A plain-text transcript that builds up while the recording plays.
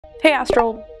Hey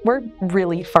Astral, we're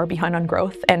really far behind on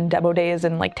growth and demo day is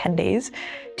in like 10 days.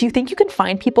 Do you think you can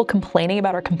find people complaining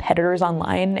about our competitors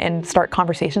online and start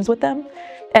conversations with them?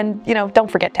 And, don't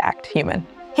forget to act human.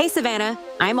 Hey Savannah,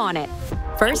 I'm on it.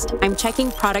 First, I'm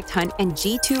checking Product Hunt and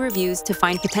G2 reviews to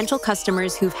find potential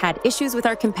customers who've had issues with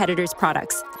our competitors'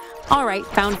 products. All right,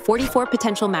 found 44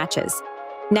 potential matches.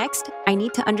 Next, I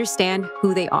need to understand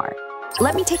who they are.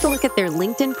 Let me take a look at their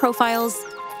LinkedIn profiles.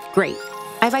 Great.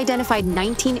 I've identified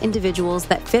 19 individuals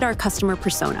that fit our customer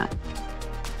persona.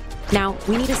 Now,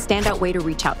 we need a standout way to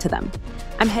reach out to them.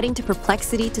 I'm heading to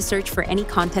Perplexity to search for any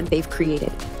content they've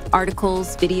created.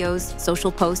 Articles, videos,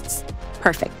 social posts.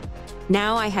 Perfect.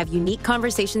 Now I have unique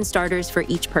conversation starters for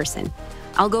each person.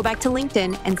 I'll go back to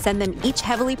LinkedIn and send them each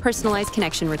heavily personalized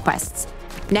connection requests.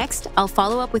 Next, I'll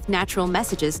follow up with natural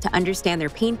messages to understand their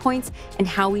pain points and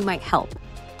how we might help.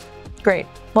 Great.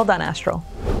 Well done, Astral.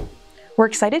 We're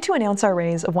excited to announce our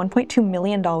raise of $1.2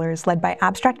 million led by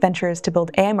Abstract Ventures to build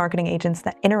AI marketing agents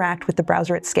that interact with the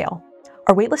browser at scale.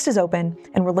 Our waitlist is open,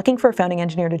 and we're looking for a founding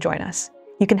engineer to join us.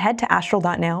 You can head to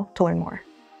astral.now to learn more.